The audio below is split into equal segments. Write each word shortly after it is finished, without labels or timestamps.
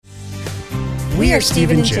We are Steve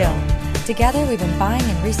and Jill. Together, we've been buying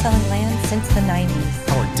and reselling land since the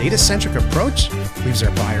 90s. Our data-centric approach leaves our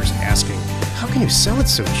buyers asking, how can you sell it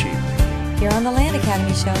so cheap? Here on the Land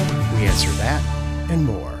Academy Show, We answer that and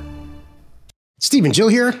more. Steve and Jill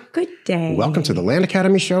here. Good day. Welcome to the Land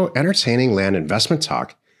Academy Show, entertaining land investment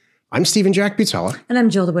talk. I'm Stephen Jack Butala. And I'm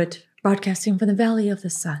Jill DeWitt, broadcasting from the Valley of the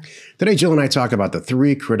Sun. Today, Jill and I talk about the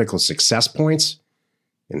 3 critical success points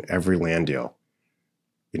in every land deal.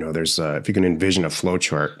 You know, there's if you can envision a flow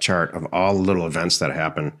chart of all the little events that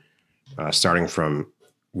happen, starting from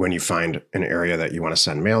when you find an area that you want to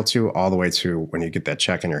send mail to, all the way to when you get that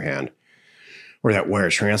check in your hand or that wire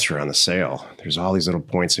transfer on the sale. There's all these little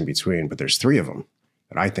points in between, but there's 3 of them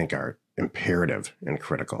that I think are imperative and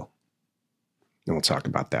critical. And we'll talk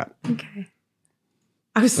about that. Okay.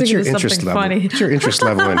 I was thinking of something funny. What's your interest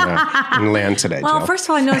level in land today, Well, Jill? first of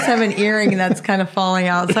all, I noticed I have an earring that's kind of falling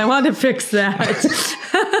out, so I wanted to fix that.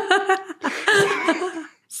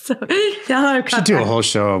 So now that I've got should do a whole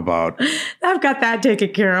show about... I've got that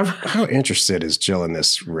taken care of. How interested is Jill in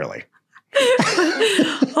this, really?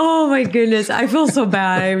 Oh, my goodness. I feel so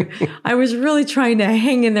bad. I was really trying to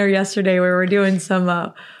hang in there yesterday. We were doing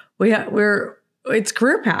some... it's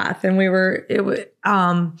career path, and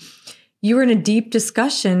you were in a deep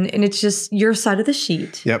discussion, and it's just your side of the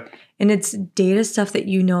sheet. Yep. And it's data stuff that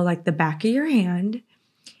you know like the back of your hand.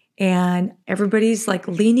 And everybody's like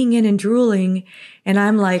leaning in and drooling. And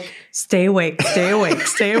I'm like, stay awake, stay awake,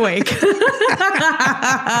 stay awake.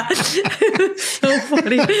 So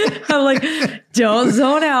funny. I'm like, don't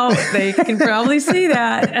zone out. They can probably see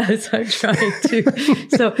that as I'm trying to.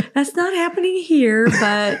 So that's not happening here,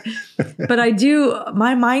 but I do,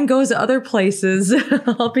 my mind goes other places.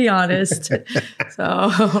 I'll be honest.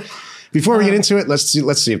 So before we get into it, let's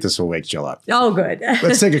see if this will wake Jill up. Oh, good.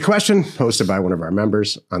 Let's take a question posted by one of our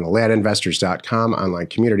members on the landinvestors.com online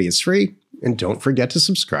community. It's free. And don't forget to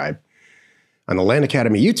subscribe on the Land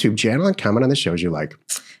Academy YouTube channel and comment on the shows you like.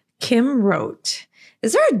 Kim wrote,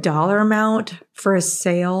 is there a dollar amount for a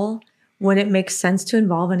sale when it makes sense to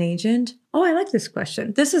involve an agent? Oh, I like this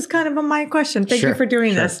question. This is kind of my question. Thank you for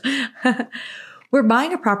doing this. We're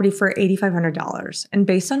buying a property for $8,500 and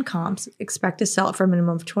based on comps, expect to sell it for a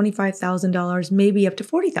minimum of $25,000, maybe up to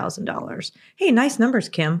 $40,000. Hey, nice numbers,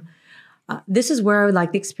 Kim. This is where I would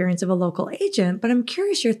like the experience of a local agent, but I'm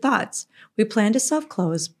curious your thoughts. We plan to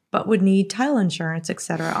self-close, but would need title insurance,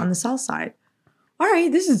 etc. on the south side. All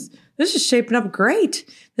right, this is shaping up great.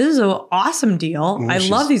 This is an awesome deal. I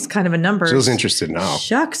love these kind of numbers. Jill's interested now.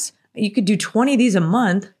 Shucks, you could do 20 of these a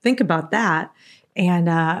month. Think about that. And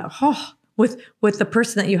with the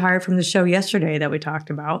person that you hired from the show yesterday that we talked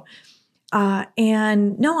about.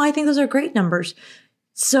 And no, I think those are great numbers.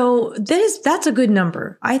 So that's a good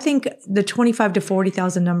number. I think the 25 to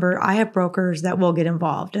 40,000 number, I have brokers that will get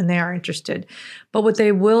involved and they are interested. But what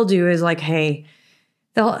they will do is like, hey,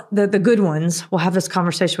 the good ones will have this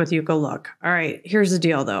conversation with you. Go, look, all right, here's the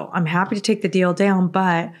deal though. I'm happy to take the deal down,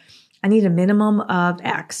 but I need a minimum of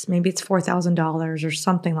X. Maybe it's $4,000 or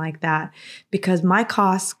something like that because my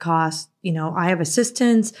costs, I have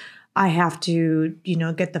assistants. I have to,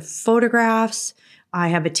 get the photographs. I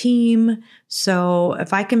have a team. So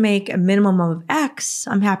if I can make a minimum of X,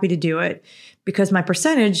 I'm happy to do it because my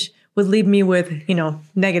percentage would leave me with,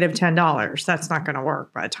 negative $10. That's not going to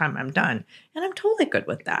work by the time I'm done. And I'm totally good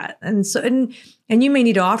with that. And so, and you may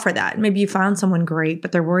need to offer that. Maybe you found someone great,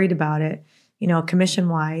 but they're worried about it. Commission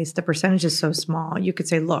wise, the percentage is so small. You could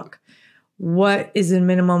say, look, what is the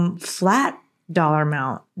minimum flat dollar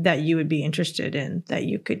amount that you would be interested in that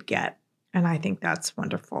you could get? And I think that's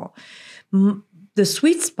wonderful. The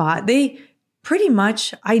sweet spot, they pretty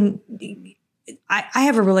much, I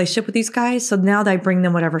have a relationship with these guys. So now that I bring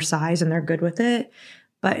them whatever size and they're good with it.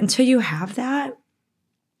 But until you have that,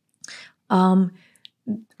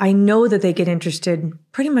 I know that they get interested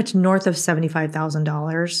pretty much north of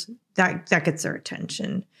 $75,000. That gets their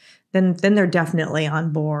attention. Then they're definitely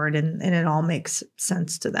on board and it all makes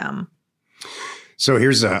sense to them. So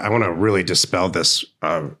I want to really dispel this,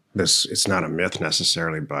 it's not a myth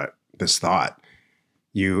necessarily, but this thought.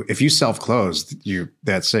 If you self-close,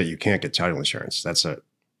 that's it. You can't get title insurance. That's it.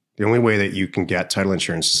 The only way that you can get title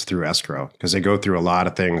insurance is through escrow because they go through a lot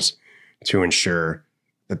of things to ensure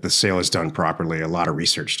that the sale is done properly, a lot of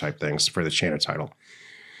research type things for the chain of title.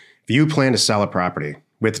 If you plan to sell a property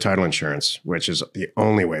with title insurance, which is the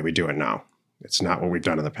only way we do it now, it's not what we've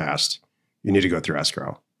done in the past, you need to go through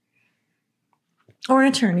escrow. Or an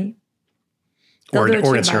attorney. Or an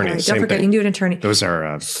attorney. Don't forget, you can do an attorney. Those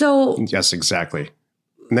are, yes, exactly.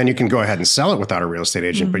 And then you can go ahead and sell it without a real estate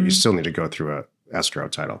agent, but you still need to go through a escrow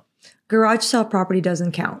title. Garage sale property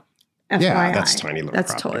doesn't count FYI. Yeah, that's tiny little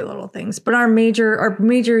That's property. totally little things. But our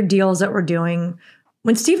major deals that we're doing,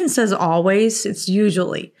 when Steven says always, it's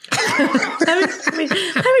usually. let me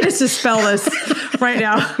just dispel this right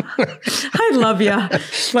now. I love you,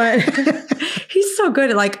 but he's so good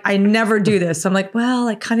at like, I never do this. I'm like, well,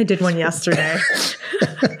 I kind of did one yesterday.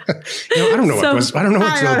 I don't know what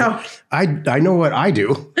Jill does. I know what I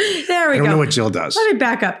do. There we go. I don't know what Jill does. Let me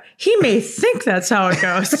back up. He may think that's how it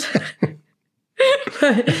goes.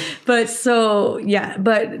 but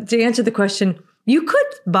to answer the question, you could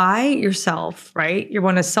buy yourself, right? You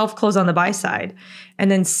want to self-close on the buy side and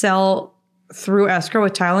then sell through escrow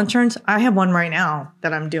with title insurance. I have one right now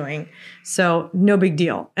that I'm doing. So no big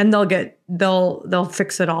deal. And they'll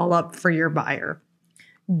fix it all up for your buyer.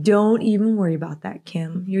 Don't even worry about that,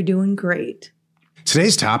 Kim. You're doing great.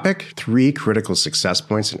 Today's topic, 3 critical success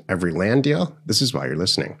points in every land deal. This is why you're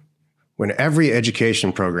listening. When every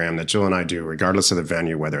education program that Jill and I do, regardless of the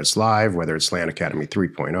venue, whether it's live, whether it's Land Academy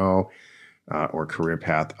 3.0 or Career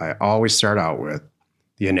Path, I always start out with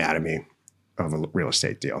the anatomy of a real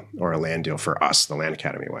estate deal or a land deal for us, the Land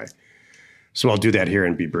Academy way. So I'll do that here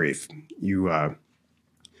and be brief. You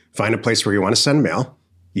find a place where you want to send mail.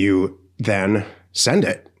 You then send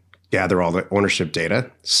it, gather all the ownership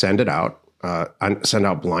data, send it out, send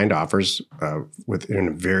out blind offers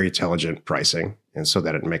within very intelligent pricing, and so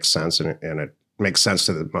that it makes sense and it makes sense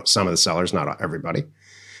to some of the sellers, not everybody.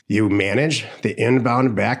 You manage the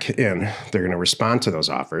inbound back in. They're going to respond to those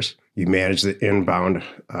offers. You manage the inbound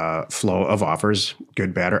flow of offers,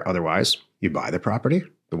 good, bad, or otherwise. You buy the property,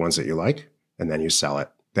 the ones that you like, and then you sell it.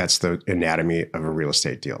 That's the anatomy of a real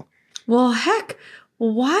estate deal. Well, heck,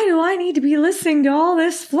 why do I need to be listening to all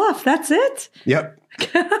this fluff? That's it? Yep.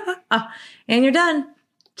 And you're done.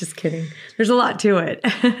 Just kidding. There's a lot to it.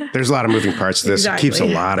 There's a lot of moving parts to this. Exactly. It keeps a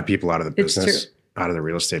lot of people out of the It's business, out of the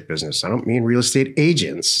real estate business. I don't mean real estate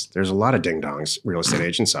agents. There's a lot of ding-dongs real estate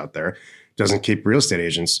agents out there. Doesn't keep real estate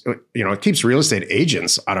agents, it keeps real estate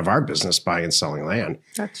agents out of our business buying and selling land.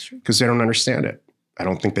 That's true. Because they don't understand it. I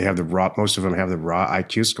don't think they have most of them have the raw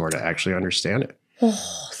IQ score to actually understand it.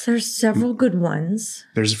 Oh, there's several good ones.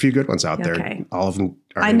 There's a few good ones out Okay. there. All of them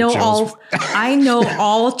are I know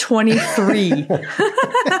all 23.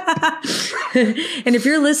 And if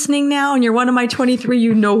you're listening now and you're one of my 23,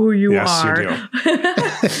 you know who you are.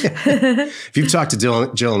 Yes, you do. If you've talked to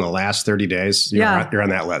Jill in the last 30 days, you're on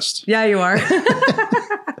that list. Yeah, you are.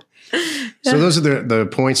 So those are the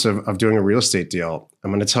points of doing a real estate deal. I'm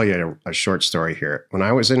going to tell you a short story here. When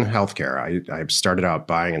I was in healthcare, I started out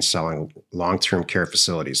buying and selling long-term care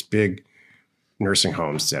facilities, big nursing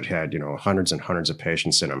homes that had, hundreds and hundreds of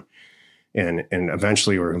patients in them. And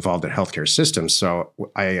eventually we were involved in healthcare systems. So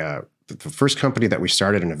the first company that we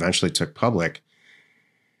started and eventually took public,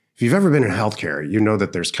 if you've ever been in healthcare, you know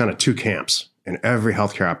that there's kind of 2 camps in every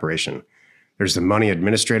healthcare operation. There's the money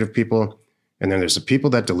administrative people, and then there's the people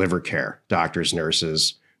that deliver care, doctors,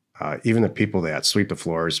 nurses, even the people that sweep the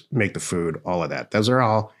floors, make the food, all of that. Those are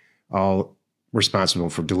all responsible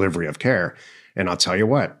for delivery of care. And I'll tell you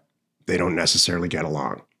what, they don't necessarily get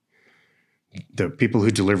along. The people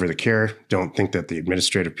who deliver the care don't think that the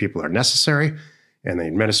administrative people are necessary, and the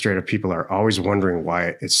administrative people are always wondering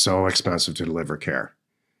why it's so expensive to deliver care.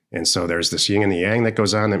 And so there's this yin and the yang that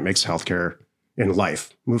goes on that makes healthcare in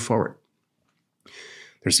life move forward.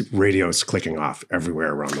 There's radios clicking off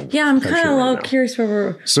everywhere around the world. Yeah, I'm kind of a little curious where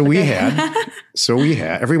we're. So we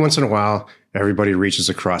had every once in a while, everybody reaches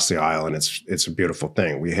across the aisle, and it's a beautiful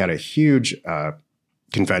thing. We had a huge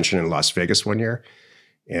convention in Las Vegas one year,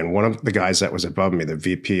 and one of the guys that was above me, the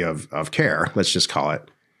VP of care, let's just call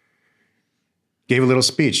it, gave a little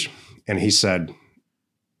speech, and he said,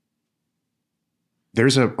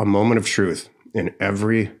 "There's a moment of truth in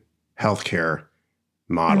every healthcare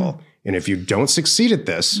model." And if you don't succeed at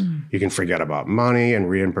this, you can forget about money and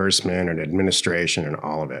reimbursement and administration and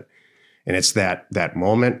all of it. And it's that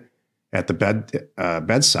moment at the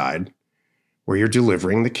bedside where you're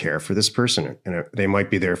delivering the care for this person. And they might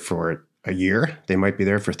be there for a year. They might be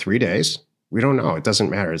there for 3 days. We don't know. It doesn't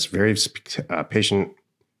matter. It's very patient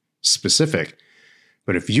specific.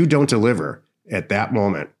 But if you don't deliver at that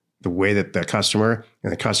moment the way that the customer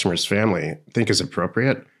and the customer's family think is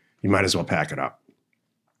appropriate, you might as well pack it up.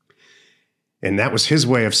 And that was his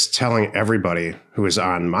way of telling everybody who was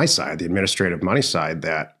on my side, the administrative money side,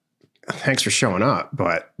 that thanks for showing up,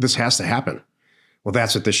 but this has to happen. Well,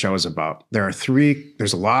 that's what this show is about.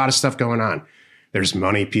 There's a lot of stuff going on. There's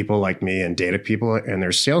money people like me and data people, and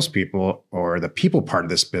there's salespeople or the people part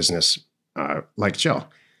of this business like Jill.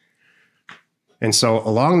 And so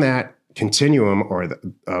along that continuum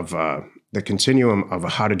of the continuum of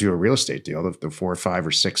how to do a real estate deal, the 4 or 5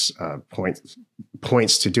 or 6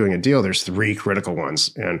 points to doing a deal, there's 3 critical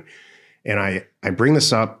ones. And I bring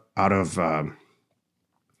this up out of,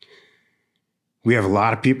 we have a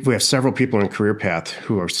lot of people, we have several people in Career Path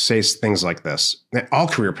who say things like this, all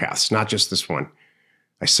career paths, not just this one.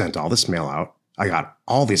 I sent all this mail out. I got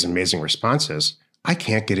all these amazing responses. I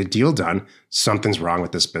can't get a deal done. Something's wrong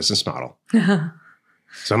with this business model. So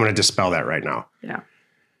I'm going to dispel that right now. Yeah.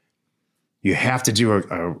 You have to do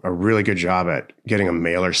a really good job at getting a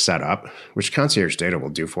mailer set up, which Concierge Data will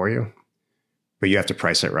do for you, but you have to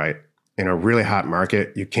price it right. In a really hot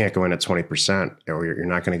market, you can't go in at 20% or you're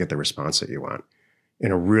not going to get the response that you want.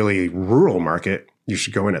 In a really rural market, you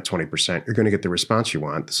should go in at 20%. You're going to get the response you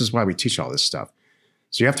want. This is why we teach all this stuff.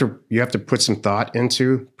 So you have to put some thought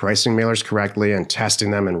into pricing mailers correctly and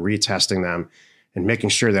testing them and retesting them and making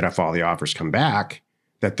sure that if all the offers come back,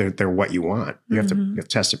 that they're what you want. You have to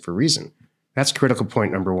test it for a reason. That's critical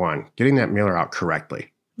point number 1, getting that mailer out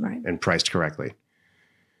correctly and priced correctly.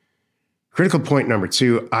 Critical point number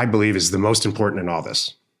 2, I believe, is the most important in all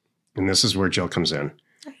this. And this is where Jill comes in.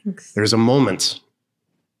 Thanks. There's a moment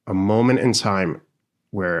in time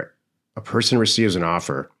where a person receives an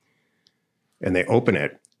offer and they open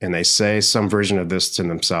it and they say some version of this to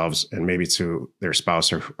themselves and maybe to their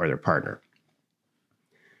spouse or their partner.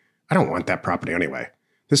 I don't want that property anyway.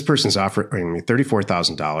 This person's offering me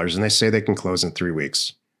 $34,000 and they say they can close in 3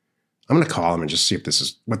 weeks. I'm going to call them and just see if this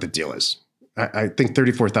is what the deal is. I think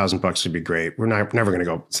 $34,000 would be great. We're never going to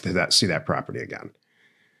go see that property again.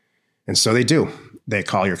 And so they do. They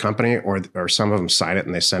call your company or some of them sign it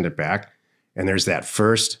and they send it back. And there's that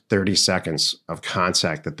first 30 seconds of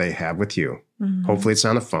contact that they have with you. Hopefully it's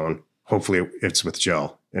on the phone. Hopefully it's with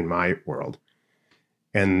Jill in my world.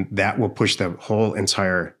 And that will push the whole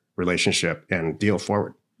entire relationship and deal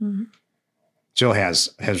forward. Jill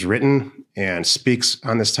has written and speaks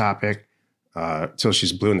on this topic till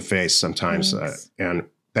she's blue in the face sometimes. And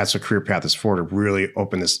that's what Career Path is for, to really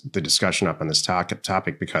open the discussion up on this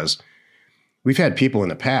topic, because we've had people in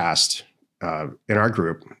the past in our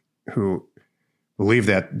group who believe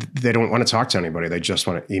that they don't want to talk to anybody. They just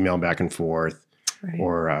want to email back and forth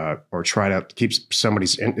or try to keep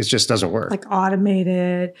somebody's, it just doesn't work. Like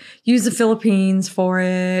automated, use the Philippines for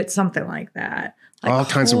it, something like that. Like all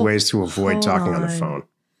kinds of ways to avoid talking on the phone.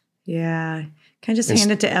 Yeah. Can I just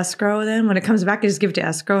hand it to escrow then? When it comes back, I just give it to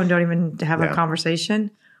escrow and don't even have a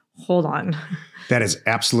conversation? Hold on. That is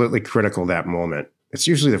absolutely critical, that moment. It's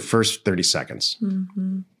usually the first 30 seconds.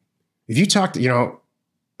 If you talk to,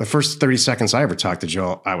 the first 30 seconds I ever talked to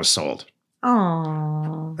Jill, I was sold.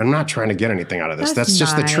 Oh. I'm not trying to get anything out of this. That's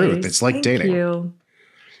just the truth. It's like dating. Thank you.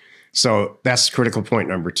 So that's critical point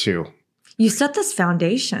number 2. You set this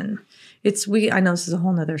foundation. I know this is a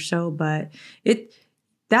whole nother show, but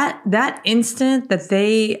that instant that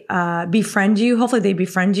they befriend you, hopefully they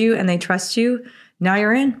befriend you and they trust you, now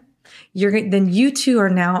you're in. Then you two are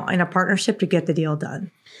now in a partnership to get the deal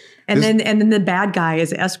done. And then the bad guy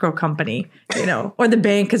is the escrow company, or the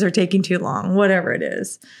bank because they're taking too long, whatever it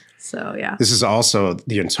is. So, yeah. This is also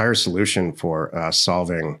the entire solution for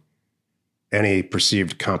solving any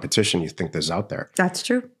perceived competition you think there's out there. That's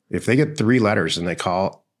true. If they get 3 letters and they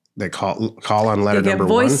call on letter number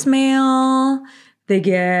 1. They get voicemail, they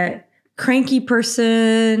get cranky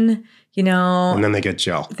person, And then they get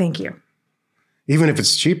Jill. Thank you. Even if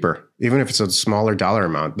it's cheaper, even if it's a smaller dollar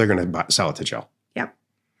amount, they're going to sell it to Jill. Yep.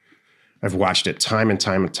 I've watched it time and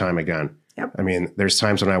time and time again. Yep. I mean, there's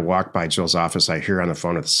times when I walk by Jill's office, I hear her on the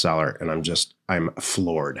phone with the seller, and I'm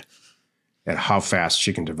floored at how fast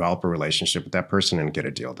she can develop a relationship with that person and get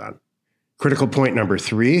a deal done. Critical point number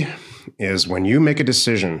 3 is when you make a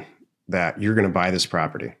decision that you're going to buy this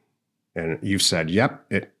property and you've said, yep,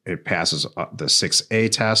 it passes the 6A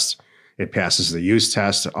test, it passes the use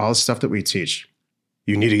test, all the stuff that we teach,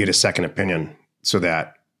 you need to get a second opinion so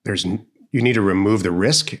that you need to remove the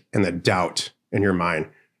risk and the doubt in your mind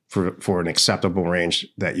for an acceptable range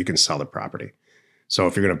that you can sell the property. So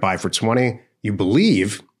if you're going to buy for 20, you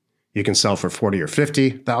believe you can sell for $40,000 or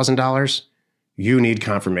 $50,000, you need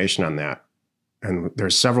confirmation on that. And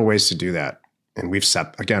there's several ways to do that. And we've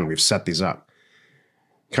set these up.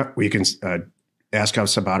 We can ask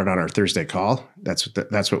us about it on our Thursday call. That's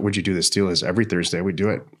what Would You Do This Deal is. Every Thursday we do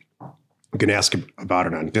it. You can ask about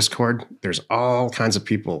it on Discord. There's all kinds of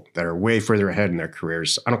people that are way further ahead in their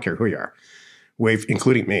careers. I don't care who you are,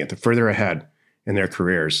 including me, the further ahead in their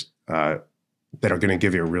careers that are going to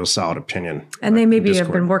give you a real solid opinion. And they maybe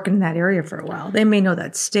have been working in that area for a while. They may know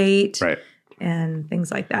that state, right, and things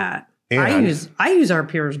like that. And I use our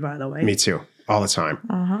peers, by the way. Me too, all the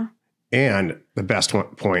time. And the best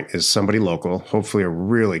point is somebody local, hopefully a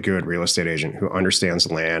really good real estate agent who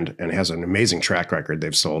understands land and has an amazing track record.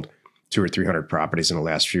 They've sold 200 or 300 properties in the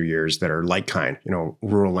last few years that are like kind,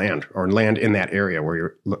 rural land or land in that area where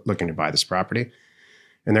you're looking to buy this property.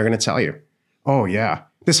 And they're going to tell you, oh yeah,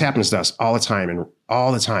 this happens to us all the time. And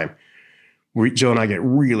all the time, Jill and I get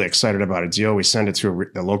really excited about a deal. We send it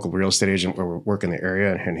to the local real estate agent where we work in the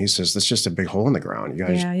area. And he says, that's just a big hole in the ground. You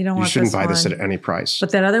guys, you shouldn't buy this at any price.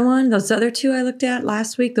 But that other one, those other two I looked at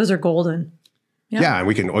last week, those are golden. Yep. Yeah. And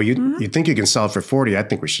we can, you think you can sell it for 40. I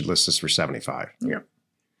think we should list this for 75. Yep.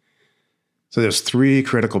 So there's 3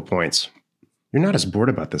 critical points. You're not as bored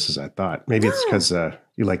about this as I thought. Maybe it's because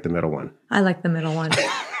you like the middle one. I like the middle one.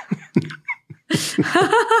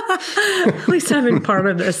 At least I've been part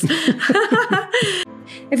of this.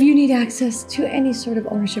 If you need access to any sort of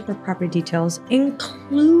ownership or property details,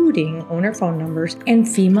 including owner phone numbers and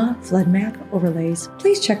FEMA flood map overlays,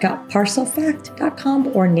 please check out parcelfact.com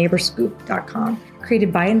or neighborscoop.com.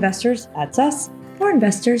 Created by investors, that's us, for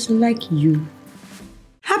investors like you.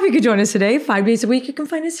 Happy you could join us today. 5 days a week, you can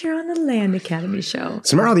find us here on the Land Academy Show.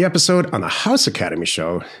 Tomorrow, the episode on the House Academy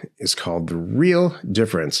Show is called The Real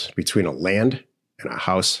Difference Between a Land and a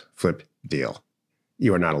House Flip Deal.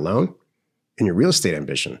 You are not alone in your real estate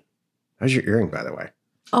ambition. How's your earring, by the way?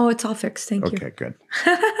 Oh, it's all fixed. Thank you. Okay, good.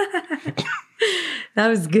 That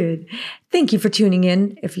was good. Thank you for tuning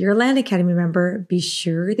in. If you're a Land Academy member, be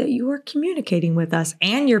sure that you are communicating with us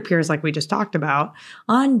and your peers, like we just talked about,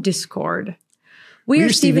 on Discord. We are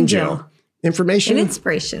Steve and Jill. Information and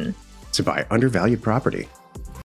inspiration to buy undervalued property.